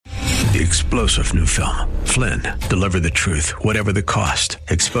the explosive new film, Flynn, Deliver the Truth, Whatever the Cost,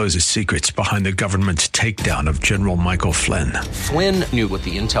 exposes secrets behind the government's takedown of General Michael Flynn. Flynn knew what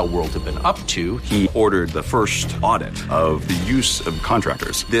the intel world had been up to. He ordered the first audit of the use of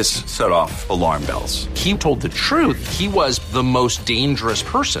contractors. This set off alarm bells. He told the truth. He was the most dangerous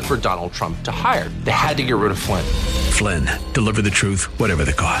person for Donald Trump to hire. They had to get rid of Flynn. Flynn, Deliver the Truth, Whatever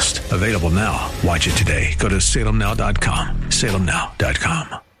the Cost. Available now. Watch it today. Go to salemnow.com.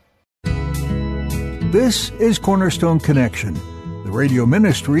 salemnow.com. This is Cornerstone Connection, the radio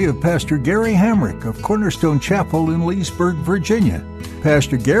ministry of Pastor Gary Hamrick of Cornerstone Chapel in Leesburg, Virginia.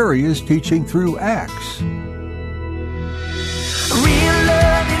 Pastor Gary is teaching through Acts. Real love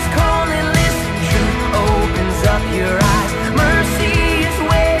is calling, listen, truth opens up your eyes. Mercy is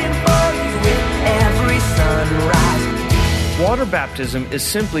waiting for you with every sunrise. Water baptism is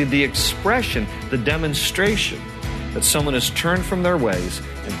simply the expression, the demonstration that someone has turned from their ways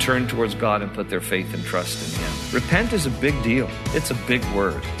and turned towards God and put their faith and trust in Him. Repent is a big deal. It's a big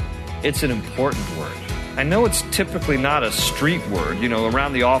word. It's an important word. I know it's typically not a street word. You know,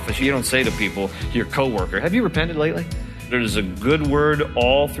 around the office, you don't say to people, your coworker, have you repented lately? It is a good word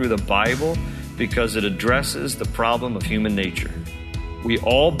all through the Bible because it addresses the problem of human nature. We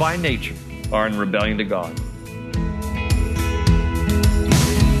all, by nature, are in rebellion to God.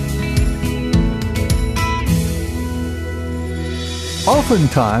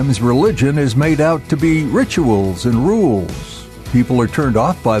 Oftentimes, religion is made out to be rituals and rules. People are turned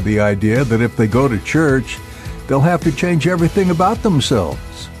off by the idea that if they go to church, they'll have to change everything about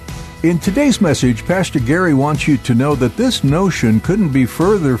themselves. In today's message, Pastor Gary wants you to know that this notion couldn't be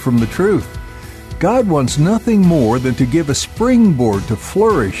further from the truth. God wants nothing more than to give a springboard to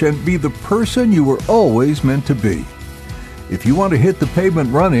flourish and be the person you were always meant to be. If you want to hit the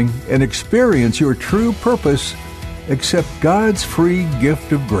pavement running and experience your true purpose, accept God's free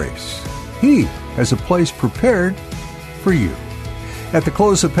gift of grace. He has a place prepared for you. At the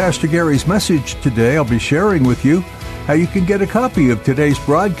close of Pastor Gary's message today, I'll be sharing with you how you can get a copy of today's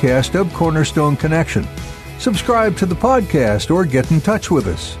broadcast of Cornerstone Connection. Subscribe to the podcast or get in touch with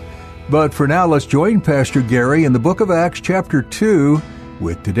us. But for now, let's join Pastor Gary in the book of Acts chapter 2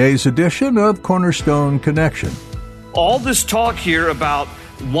 with today's edition of Cornerstone Connection. All this talk here about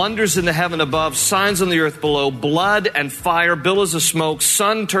wonders in the heaven above, signs on the earth below, blood and fire, billows of smoke,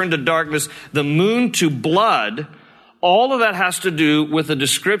 sun turned to darkness, the moon to blood, all of that has to do with a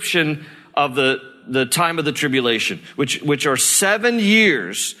description of the time of the tribulation, which are 7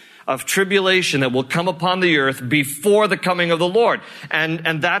 years of tribulation that will come upon the earth before the coming of the Lord.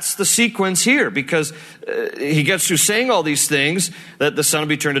 And that's the sequence here, because he gets through saying all these things, that the sun will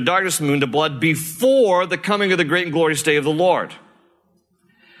be turned to darkness, the moon to blood, before the coming of the great and glorious day of the Lord.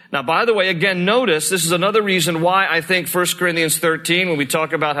 Now, by the way, again, notice, this is another reason why I think 1 Corinthians 13, when we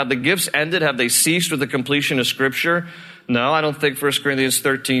talk about have the gifts ended, have they ceased with the completion of Scripture? No, I don't think 1 Corinthians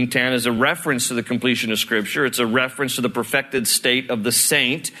 13:10 is a reference to the completion of Scripture. It's a reference to the perfected state of the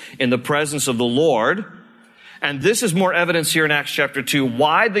saint in the presence of the Lord. And this is more evidence here in Acts chapter 2,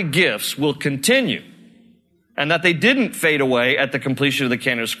 why the gifts will continue. And that they didn't fade away at the completion of the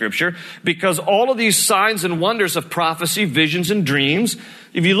canon of Scripture, because all of these signs and wonders of prophecy, visions, and dreams,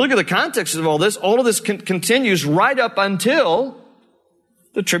 if you look at the context of all of this continues right up until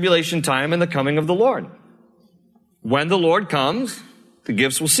the tribulation time and the coming of the Lord. When the Lord comes, the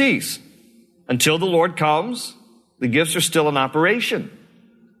gifts will cease. Until the Lord comes, the gifts are still in operation.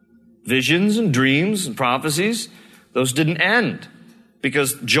 Visions and dreams and prophecies, those didn't end.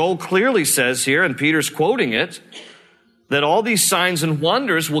 Because Joel clearly says here, and Peter's quoting it, that all these signs and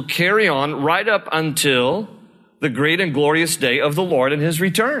wonders will carry on right up until the great and glorious day of the Lord and His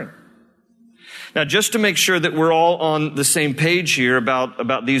return. Now, just to make sure that we're all on the same page here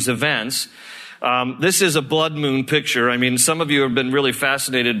about these events, this is a blood moon picture. I mean, some of you have been really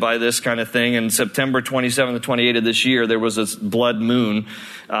fascinated by this kind of thing. And September 27th and 28th of this year, there was this blood moon.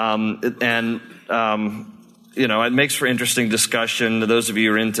 You know, it makes for interesting discussion. Those of you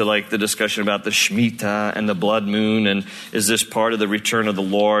who are into like the discussion about the Shemitah and the blood moon, and is this part of the return of the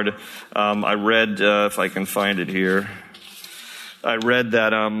Lord? I read, if I can find it here, I read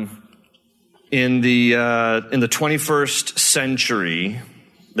that in the 21st century,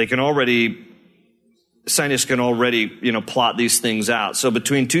 scientists can already, plot these things out. So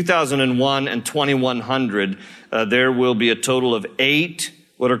between 2001 and 2100, there will be a total of 8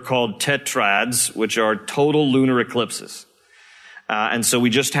 what are called tetrads, which are total lunar eclipses. And so we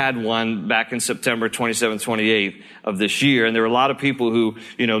just had one back in September 27th, 28th of this year. And there were a lot of people who,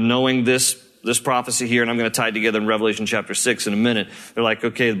 knowing this prophecy here, and I'm going to tie it together in Revelation chapter 6 in a minute. They're like,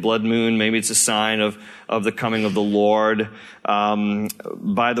 okay, the blood moon, maybe it's a sign of the coming of the Lord.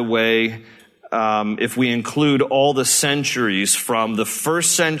 By the way, if we include all the centuries from the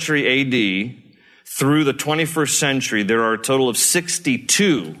 1st century AD through the 21st century, there are a total of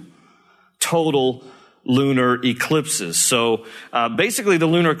 62 total lunar eclipses. So basically the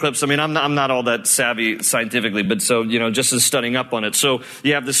lunar eclipse, I mean, I'm not all that savvy scientifically, but so, just as studying up on it. So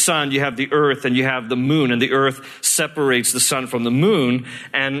you have the sun, you have the earth, and you have the moon, and the earth separates the sun from the moon.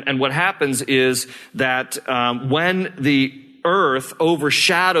 And what happens is that when the earth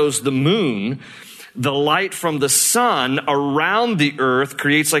overshadows the moon, the light from the sun around the earth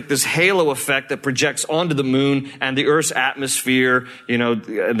creates like this halo effect that projects onto the moon and the earth's atmosphere,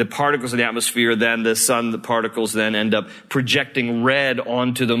 the particles in the atmosphere, then the sun, the particles then end up projecting red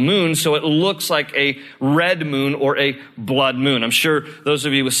onto the moon. So it looks like a red moon or a blood moon. I'm sure those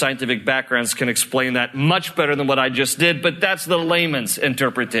of you with scientific backgrounds can explain that much better than what I just did, but that's the layman's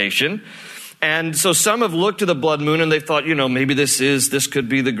interpretation. And so some have looked to the blood moon and they thought, maybe this could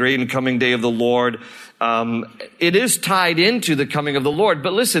be the great and coming day of the Lord. It is tied into the coming of the Lord.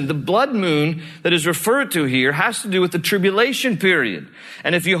 But listen, the blood moon that is referred to here has to do with the tribulation period.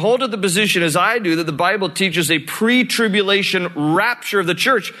 And if you hold to the position as I do, that the Bible teaches a pre-tribulation rapture of the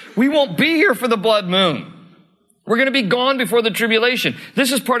church, we won't be here for the blood moon. We're going to be gone before the tribulation.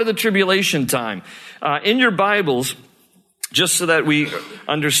 This is part of the tribulation time. In your Bibles, just so that we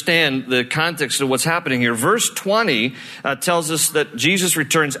understand the context of what's happening here, verse 20 tells us that Jesus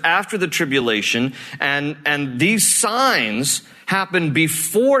returns after the tribulation, and these signs happen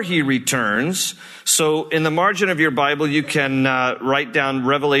before he returns. So in the margin of your Bible, you can write down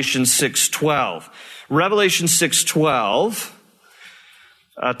Revelation 6:12. Revelation 6:12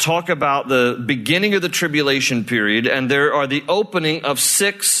 talk about the beginning of the tribulation period, and there are the opening of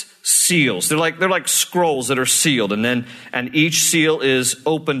 6 seals. They're like scrolls that are sealed, and each seal is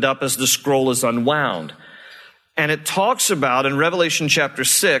opened up as the scroll is unwound. And it talks about in Revelation chapter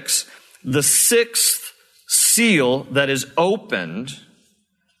 6, the 6th seal that is opened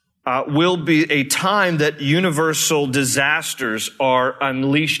will be a time that universal disasters are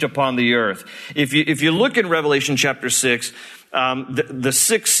unleashed upon the earth. If you look in Revelation chapter 6, the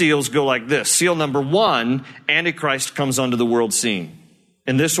 6 seals go like this. Seal number 1, Antichrist comes onto the world scene.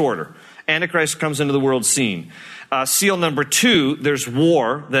 In this order, Antichrist comes into the world scene. Seal number 2, there's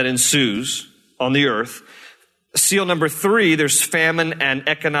war that ensues on the earth. Seal number 3, there's famine and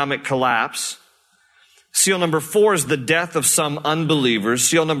economic collapse. Seal number 4 is the death of some unbelievers.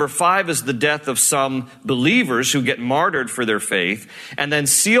 Seal number 5 is the death of some believers who get martyred for their faith. And then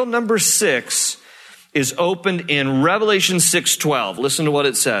seal number 6 is opened in Revelation 6:12. Listen to what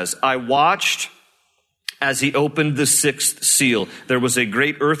it says. I watched as he opened the 6th seal. There was a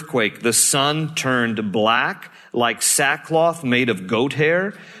great earthquake. The sun turned black like sackcloth made of goat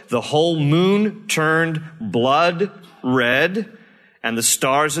hair. The whole moon turned blood red, and the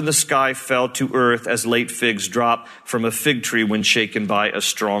stars in the sky fell to earth as late figs drop from a fig tree when shaken by a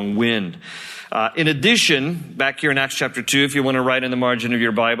strong wind. In addition, back here in Acts chapter 2, if you want to write in the margin of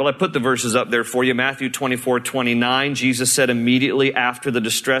your Bible, I put the verses up there for you. Matthew 24:29, Jesus said immediately after the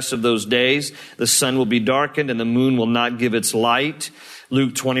distress of those days, the sun will be darkened and the moon will not give its light.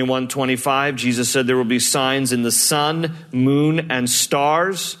 Luke 21:25, Jesus said there will be signs in the sun, moon, and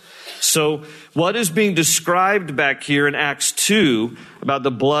stars. So what is being described back here in Acts 2 about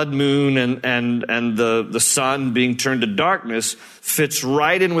the blood moon and the sun being turned to darkness fits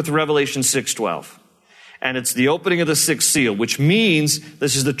right in with Revelation 6:12. And it's the opening of the 6th seal, which means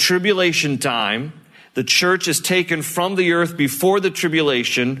this is the tribulation time. The church is taken from the earth before the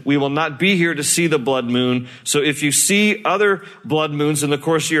tribulation. We will not be here to see the blood moon. So if you see other blood moons in the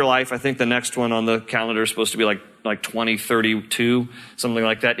course of your life, I think the next one on the calendar is supposed to be like 2032, something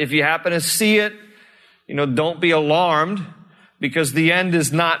like that. If you happen to see it, don't be alarmed, because the end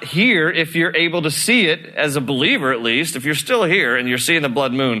is not here if you're able to see it as a believer, at least. If you're still here and you're seeing the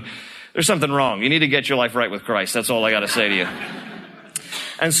blood moon, there's something wrong. You need to get your life right with Christ. That's all I got to say to you.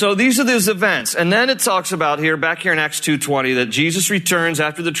 And so these are those events. And then it talks about here, back here in Acts 2:20, that Jesus returns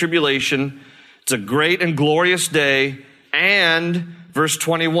after the tribulation. It's a great and glorious day. And verse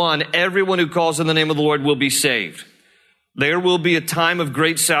 21, everyone who calls on the name of the Lord will be saved. There will be a time of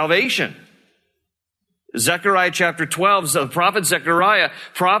great salvation. Zechariah chapter 12, the prophet Zechariah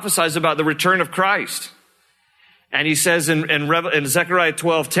prophesies about the return of Christ. And he says in Zechariah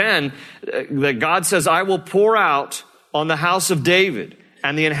 12:10 that God says, I will pour out on the house of David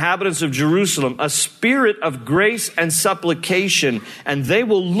and the inhabitants of Jerusalem a spirit of grace and supplication, and they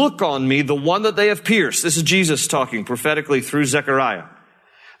will look on me, the one that they have pierced. This is Jesus talking prophetically through Zechariah.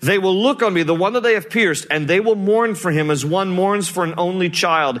 They will look on me, the one that they have pierced, and they will mourn for him as one mourns for an only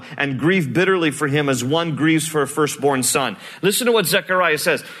child, and grieve bitterly for him as one grieves for a firstborn son. Listen to what Zechariah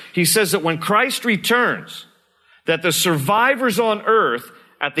says. He says that when Christ returns, that the survivors on earth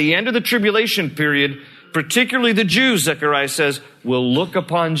at the end of the tribulation period, particularly the Jews, Zechariah says, will look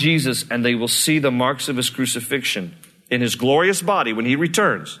upon Jesus and they will see the marks of his crucifixion in his glorious body when he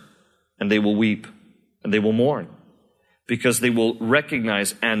returns, and they will weep and they will mourn, because they will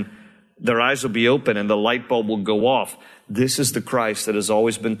recognize and their eyes will be open and the light bulb will go off. This is the Christ that has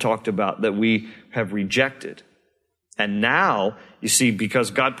always been talked about that we have rejected. And now, you see, because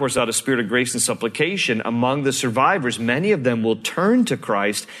God pours out a spirit of grace and supplication among the survivors, many of them will turn to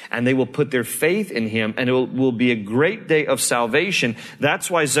Christ and they will put their faith in him, and it will be a great day of salvation. That's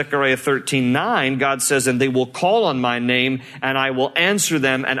why Zechariah 13:9, God says, and they will call on my name and I will answer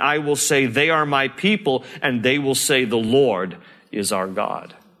them, and I will say they are my people, and they will say the Lord is our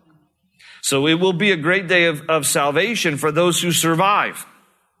God. So it will be a great day of salvation for those who survive.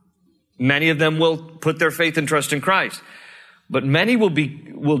 Many of them will put their faith and trust in Christ. But many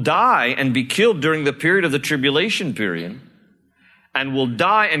will die and be killed during the period of the tribulation period, and will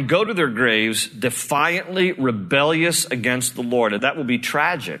die and go to their graves defiantly rebellious against the Lord. And that will be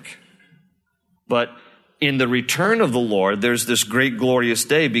tragic. But in the return of the Lord, there's this great glorious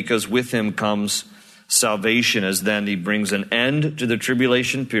day, because with him comes salvation, as then he brings an end to the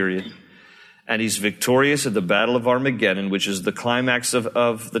tribulation period. And he's victorious at the Battle of Armageddon, which is the climax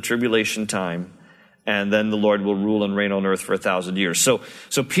of the tribulation time. And then the Lord will rule and reign on earth for 1,000 years. So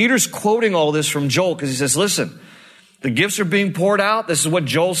Peter's quoting all this from Joel, because he says, listen, the gifts are being poured out. This is what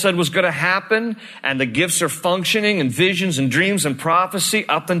Joel said was going to happen. And the gifts are functioning in visions and dreams and prophecy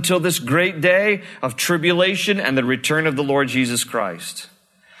up until this great day of tribulation and the return of the Lord Jesus Christ.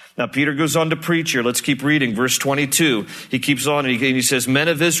 Now, Peter goes on to preach here. Let's keep reading. Verse 22. He keeps on and he says, men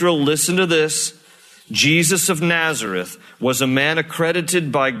of Israel, listen to this. Jesus of Nazareth was a man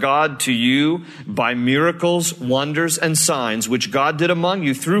accredited by God to you by miracles, wonders, and signs, which God did among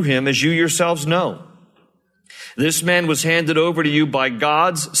you through him, as you yourselves know. This man was handed over to you by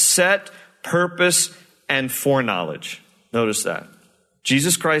God's set purpose and foreknowledge. Notice that.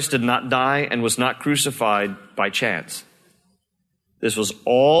 Jesus Christ did not die and was not crucified by chance. This was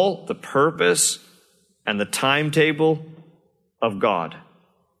all the purpose and the timetable of God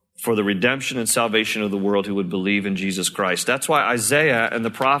for the redemption and salvation of the world who would believe in Jesus Christ. That's why Isaiah and the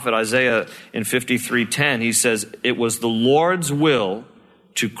prophet Isaiah in 53:10, he says, it was the Lord's will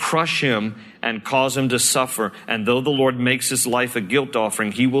to crush him and cause him to suffer. And though the Lord makes his life a guilt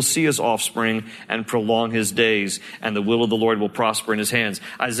offering, he will see his offspring and prolong his days, and the will of the Lord will prosper in his hands.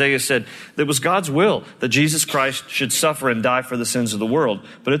 Isaiah said that it was God's will that Jesus Christ should suffer and die for the sins of the world.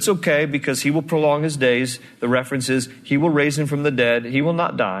 But it's okay, because he will prolong his days. The reference is he will raise him from the dead. He will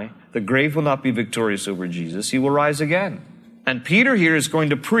not die. The grave will not be victorious over Jesus. He will rise again. And Peter here is going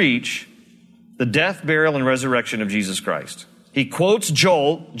to preach the death, burial, and resurrection of Jesus Christ. He quotes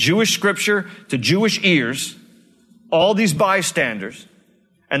Joel, Jewish scripture to Jewish ears, all these bystanders.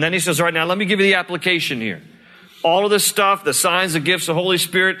 And then he says, all right, now let me give you the application here. All of this stuff, the signs, the gifts, the Holy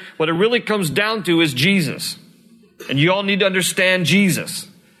Spirit, what it really comes down to is Jesus. And you all need to understand Jesus.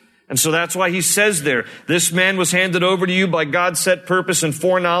 And so that's why he says there, this man was handed over to you by God's set purpose and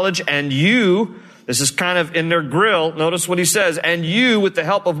foreknowledge, and you, this is kind of in their grill, notice what he says, and you, with the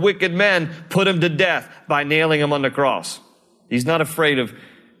help of wicked men, put him to death by nailing him on the cross. He's not afraid of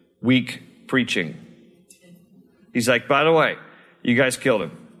weak preaching. He's like, by the way, you guys killed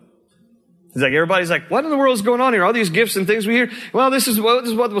him. He's like, everybody's like, what in the world is going on here? All these gifts and things we hear. Well, this is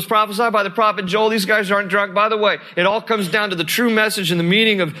what was prophesied by the prophet Joel. These guys aren't drunk. By the way, it all comes down to the true message and the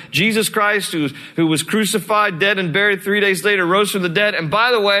meaning of Jesus Christ, who was crucified, dead, and buried. 3 days later, rose from the dead. And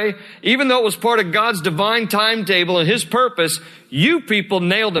by the way, even though it was part of God's divine timetable and his purpose, you people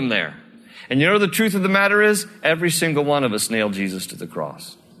nailed him there. And you know the truth of the matter is, every single one of us nailed Jesus to the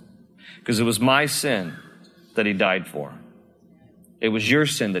cross. Because it was my sin that he died for. It was your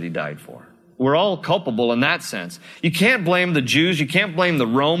sin that he died for. We're all culpable in that sense. You can't blame the Jews. You can't blame the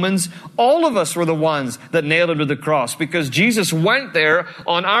Romans. All of us were the ones that nailed him to the cross, because Jesus went there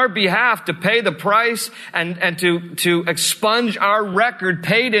on our behalf to pay the price and to expunge our record,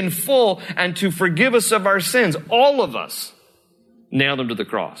 paid in full, and to forgive us of our sins. All of us nailed him to the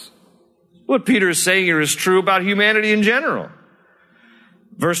cross. What Peter is saying here is true about humanity in general.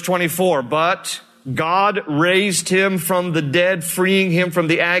 Verse 24, but God raised him from the dead, freeing him from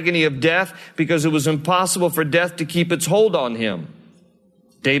the agony of death, because it was impossible for death to keep its hold on him.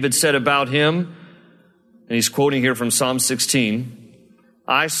 David said about him, and he's quoting here from Psalm 16,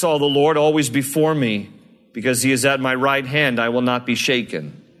 I saw the Lord always before me, because he is at my right hand, I will not be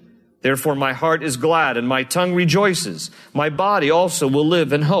shaken. Therefore my heart is glad and my tongue rejoices. My body also will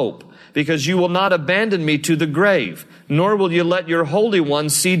live in hope, because you will not abandon me to the grave, nor will you let your Holy One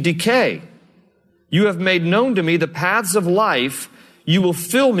see decay. You have made known to me the paths of life. You will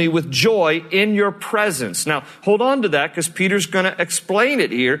fill me with joy in your presence. Now, hold on to that, because Peter's going to explain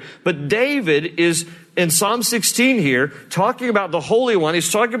it here. But David is, in Psalm 16 here, talking about the Holy One.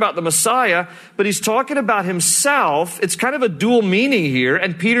 He's talking about the Messiah, but he's talking about himself. It's kind of a dual meaning here,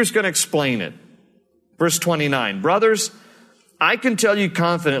 and Peter's going to explain it. Verse 29, brothers, I can tell you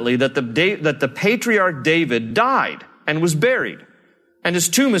confidently that the patriarch David died and was buried, and his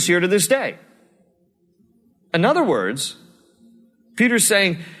tomb is here to this day. In other words, Peter's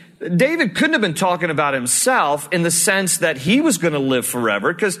saying David couldn't have been talking about himself in the sense that he was going to live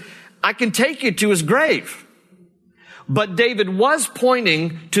forever, because I can take you to his grave. But David was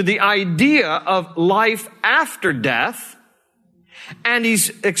pointing to the idea of life after death, and he's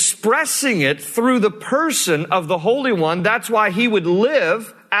expressing it through the person of the Holy One. That's why he would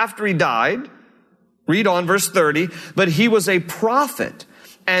live after he died. Read on verse 30. But he was a prophet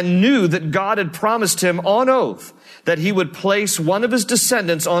and knew that God had promised him on oath that he would place one of his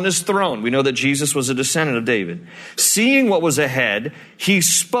descendants on his throne. We know that Jesus was a descendant of David. Seeing what was ahead, he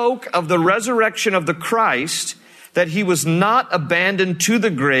spoke of the resurrection of the Christ, that he was not abandoned to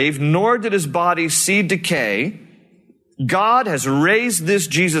the grave, nor did his body see decay. God has raised this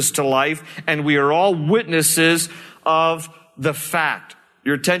Jesus to life, and we are all witnesses of the fact.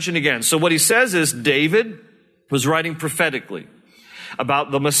 Your attention again. So what he says is David was writing prophetically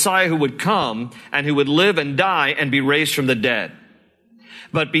about the Messiah who would come and who would live and die and be raised from the dead.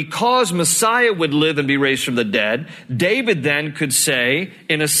 But because Messiah would live and be raised from the dead, David then could say,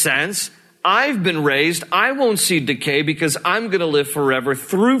 in a sense, I've been raised, I won't see decay because I'm going to live forever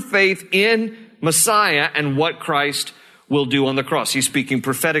through faith in Messiah and what Christ will do on the cross. He's speaking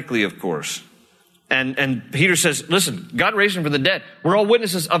prophetically, of course. And Peter says, listen, God raised him from the dead. We're all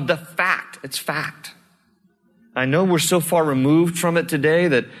witnesses of the fact. It's fact. I know we're so far removed from it today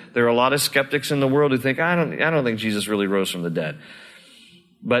that there are a lot of skeptics in the world who think, I don't think Jesus really rose from the dead.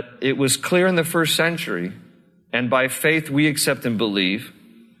 But it was clear in the first century, and by faith we accept and believe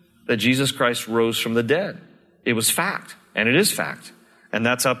that Jesus Christ rose from the dead. It was fact, and it is fact. And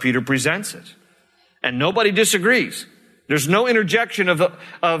that's how Peter presents it. And nobody disagrees. There's no interjection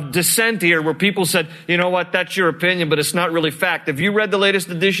of dissent here where people said, you know what, that's your opinion, but it's not really fact. Have you read the latest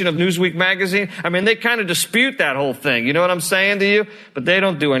edition of Newsweek magazine? I mean, they kind of dispute that whole thing. You know what I'm saying to you? But they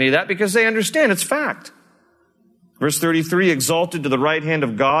don't do any of that because they understand it's fact. Verse 33, exalted to the right hand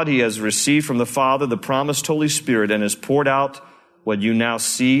of God, he has received from the Father the promised Holy Spirit and has poured out what you now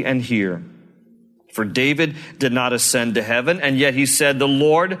see and hear. For David did not ascend to heaven, and yet he said, the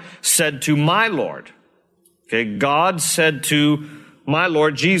Lord said to my Lord. Okay, God said to my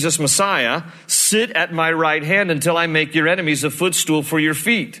Lord Jesus, Messiah, sit at my right hand until I make your enemies a footstool for your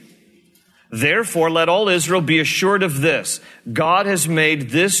feet. Therefore, let all Israel be assured of this. God has made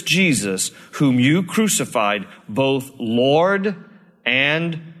this Jesus, whom you crucified, both Lord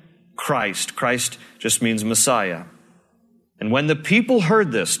and Christ. Christ just means Messiah. And when the people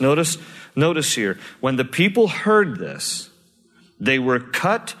heard this, notice here, when the people heard this, they were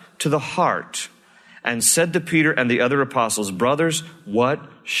cut to the heart and said to Peter and the other apostles, brothers, what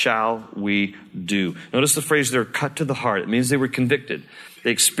shall we do? Notice the phrase, they're cut to the heart. It means they were convicted. They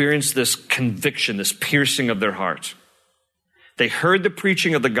experienced this conviction, this piercing of their heart. They heard the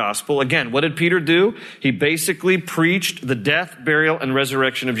preaching of the gospel. Again, what did Peter do? He basically preached the death, burial, and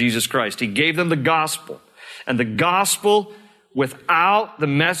resurrection of Jesus Christ. He gave them the gospel. And the gospel without the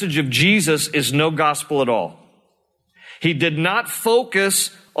message of Jesus is no gospel at all. He did not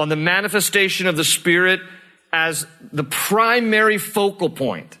focus on the manifestation of the Spirit as the primary focal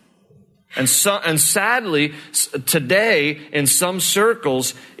point. And sadly, today, in some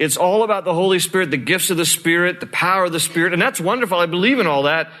circles, it's all about the Holy Spirit, the gifts of the Spirit, the power of the Spirit. And that's wonderful. I believe in all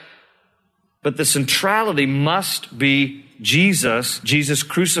that. But the centrality must be Jesus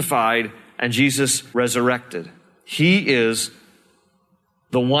crucified and Jesus resurrected. He is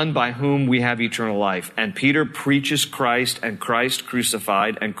the one by whom we have eternal life. And Peter preaches Christ and Christ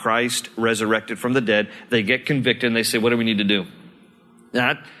crucified and Christ resurrected from the dead. They get convicted and they say, what do we need to do?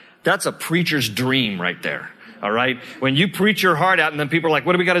 That's a preacher's dream right there. All right. When you preach your heart out and then people are like,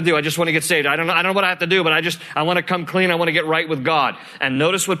 what do we got to do? I just want to get saved. I don't know what I have to do, but I want to come clean. I want to get right with God. And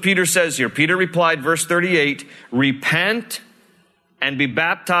notice what Peter says here. Peter replied, verse 38, repent and be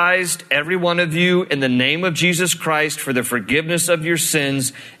baptized, every one of you, in the name of Jesus Christ for the forgiveness of your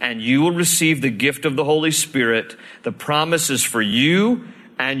sins, and you will receive the gift of the Holy Spirit. The promise is for you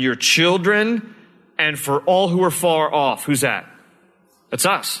and your children and for all who are far off. Who's that? That's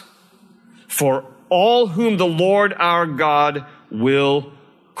us. for all whom the Lord our God will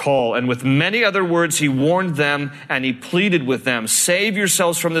call. And with many other words, he warned them and he pleaded with them, save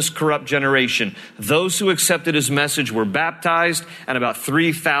yourselves from this corrupt generation. Those who accepted his message were baptized, and about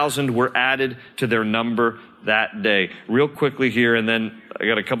 3,000 were added to their number that day. Real quickly here, and then I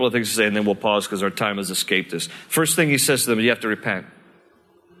got a couple of things to say, and then we'll pause because our time has escaped us. First thing he says to them, you have to repent.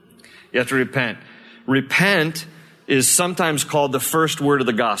 You have to repent. Repent is sometimes called the first word of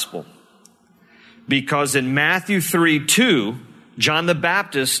the gospel, because in Matthew 3:2, John the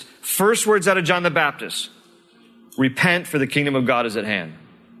Baptist, first words out of John the Baptist, repent, for the kingdom of God is at hand.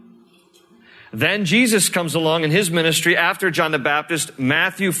 Then Jesus comes along in his ministry after John the Baptist.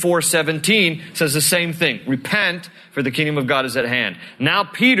 Matthew 4:17 says the same thing. Repent, for the kingdom of God is at hand. Now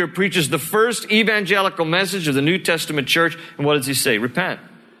Peter preaches the first evangelical message of the New Testament church. And what does he say? Repent.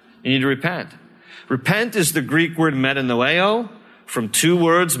 You need to repent. Repent is the Greek word metanoeo, from two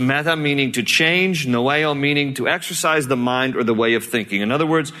words, meta meaning to change, noeo meaning to exercise the mind or the way of thinking. In other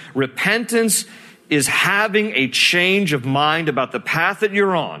words, repentance is having a change of mind about the path that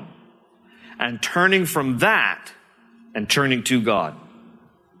you're on, and turning from that and turning to God.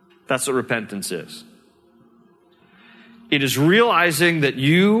 That's what repentance is. It is realizing that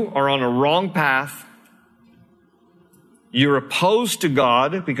you are on a wrong path. You're opposed to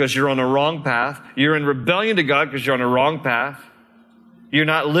God because you're on a wrong path. You're in rebellion to God because you're on a wrong path. You're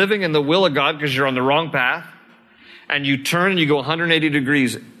not living in the will of God because you're on the wrong path. And you turn and you go 180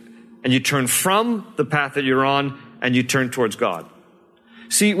 degrees and you turn from the path that you're on and you turn towards God.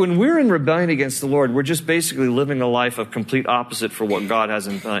 See, when we're in rebellion against the Lord, we're just basically living a life of complete opposite for what God has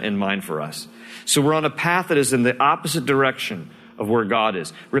in mind for us. So we're on a path that is in the opposite direction of where God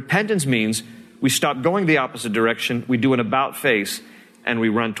is. Repentance means we stop going the opposite direction, we do an about face, and we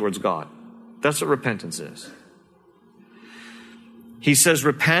run towards God. That's what repentance is. He says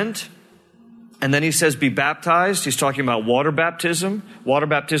repent, and then he says be baptized. He's talking about water baptism. Water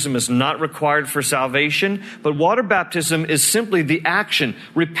baptism is not required for salvation, but water baptism is simply the action.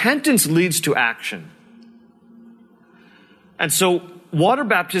 Repentance leads to action. And so water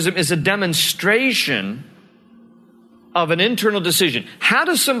baptism is a demonstration of an internal decision. How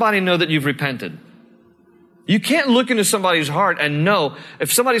does somebody know that you've repented? You can't look into somebody's heart and know.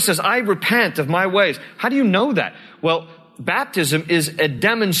 If somebody says, I repent of my ways, how do you know that? Well, baptism is a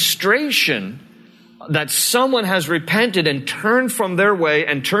demonstration that someone has repented and turned from their way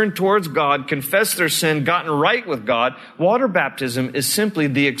and turned towards God, confessed their sin, gotten right with God. Water baptism is simply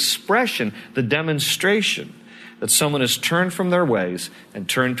the expression, the demonstration that someone has turned from their ways and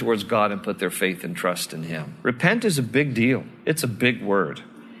turned towards God and put their faith and trust in Him. Repent is a big deal. It's a big word.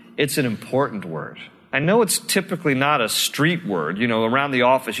 It's an important word. I know it's typically not a street word. You know, around the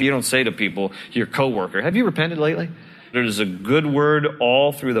office, you don't say to people, your coworker, have you repented lately? It is a good word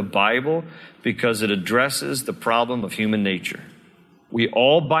all through the Bible because it addresses the problem of human nature. We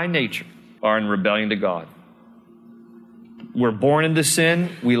all, by nature, are in rebellion to God. We're born into sin.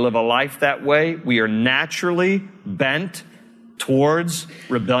 We live a life that way. We are naturally bent towards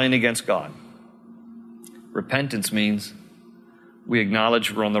rebellion against God. Repentance means we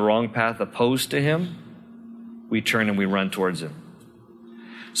acknowledge we're on the wrong path, opposed to Him. We turn and we run towards Him.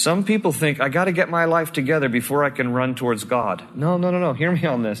 Some people think, I got to get my life together before I can run towards God. No. Hear me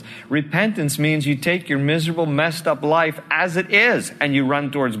on this. Repentance means you take your miserable, messed up life as it is and you run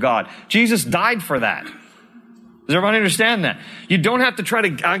towards God. Jesus died for that. Does everybody understand that? You don't have to try to,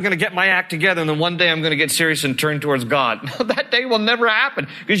 I'm going to get my act together and then one day I'm going to get serious and turn towards God. No, that day will never happen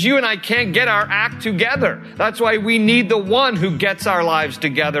because you and I can't get our act together. That's why we need the one who gets our lives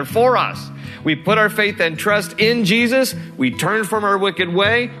together for us. We put our faith and trust in Jesus. We turn from our wicked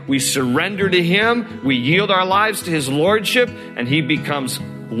way. We surrender to Him. We yield our lives to His Lordship, and He becomes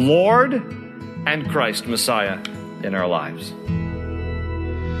Lord and Christ, Messiah, in our lives.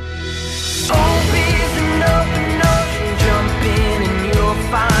 Open ocean, jump in and you'll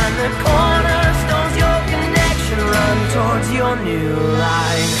find the cornerstone's your connection. Run towards your new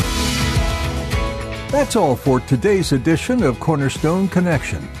life. That's all for today's edition of Cornerstone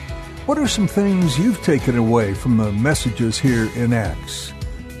Connection. What are some things you've taken away from the messages here in Acts?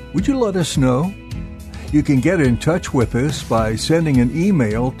 Would you let us know? You can get in touch with us by sending an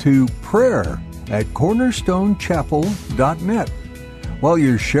email to prayer@cornerstonechapel.net. While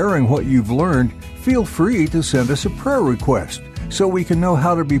you're sharing what you've learned, feel free to send us a prayer request so we can know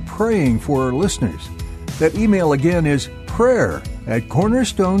how to be praying for our listeners. That email again is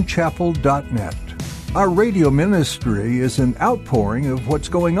prayer@cornerstonechapel.net. Our radio ministry is an outpouring of what's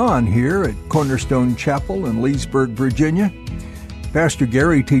going on here at Cornerstone Chapel in Leesburg, Virginia. Pastor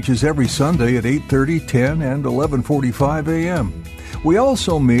Gary teaches every Sunday at 8:30, 10, and 11:45 a.m. We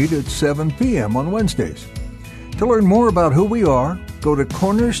also meet at 7 p.m. on Wednesdays. To learn more about who we are, go to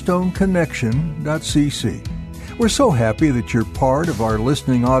cornerstoneconnection.cc. We're so happy that you're part of our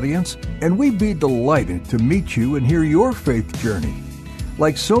listening audience, and we'd be delighted to meet you and hear your faith journey.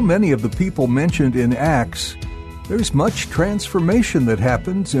 Like so many of the people mentioned in Acts, there's much transformation that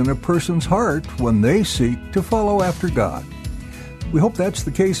happens in a person's heart when they seek to follow after God. We hope that's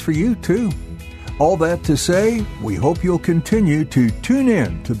the case for you, too. All that to say, we hope you'll continue to tune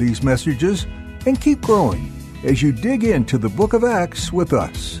in to these messages and keep growing as you dig into the book of Acts with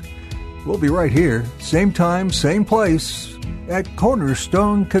us. We'll be right here, same time, same place, at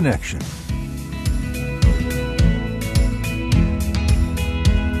Cornerstone Connection.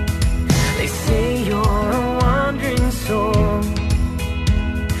 They say you're a wandering soul,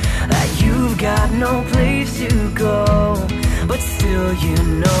 that you've got no place to go, but still you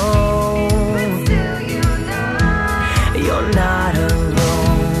know, you're not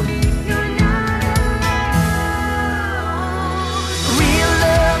alone. Real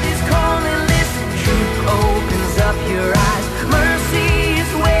love is calling, listen, truth opens up your eyes. Mercy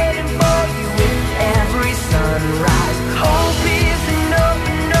is waiting for you with every sunrise. Hope is an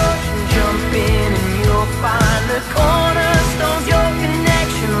open ocean, jump in and you'll find the cornerstone's your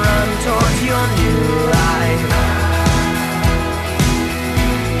connection. Run towards your new life.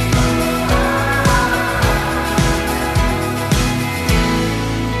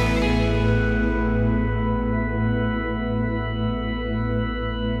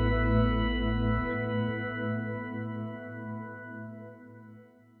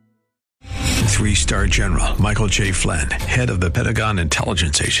 Three-star General Michael J. Flynn, head of the Pentagon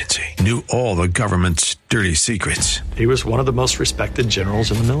Intelligence Agency, knew all the government's dirty secrets. He was one of the most respected generals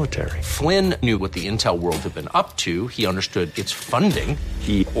in the military. Flynn knew what the intel world had been up to. He understood its funding.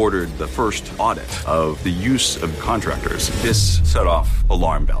 He ordered the first audit of the use of contractors. This set off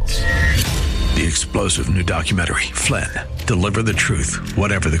alarm bells. The explosive new documentary, Flynn, Deliver the Truth,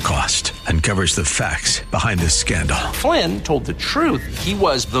 Whatever the Cost, uncovers the facts behind this scandal. Flynn told the truth. He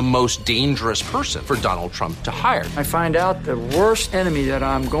was the most dangerous person for Donald Trump to hire. I find out the worst enemy that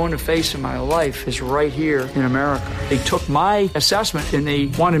I'm going to face in my life is right here in America. They took my assessment and they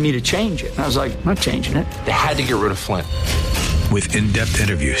wanted me to change it. And I was like, I'm not changing it. They had to get rid of Flynn. With in-depth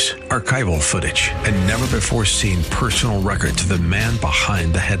interviews, archival footage, and never-before-seen personal records of the man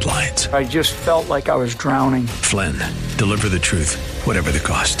behind the headlines. I just felt like I was drowning. Flynn, Deliver the Truth, Whatever the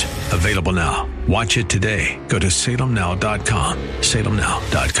Cost. Available now. Watch it today. Go to salemnow.com.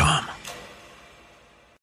 salemnow.com.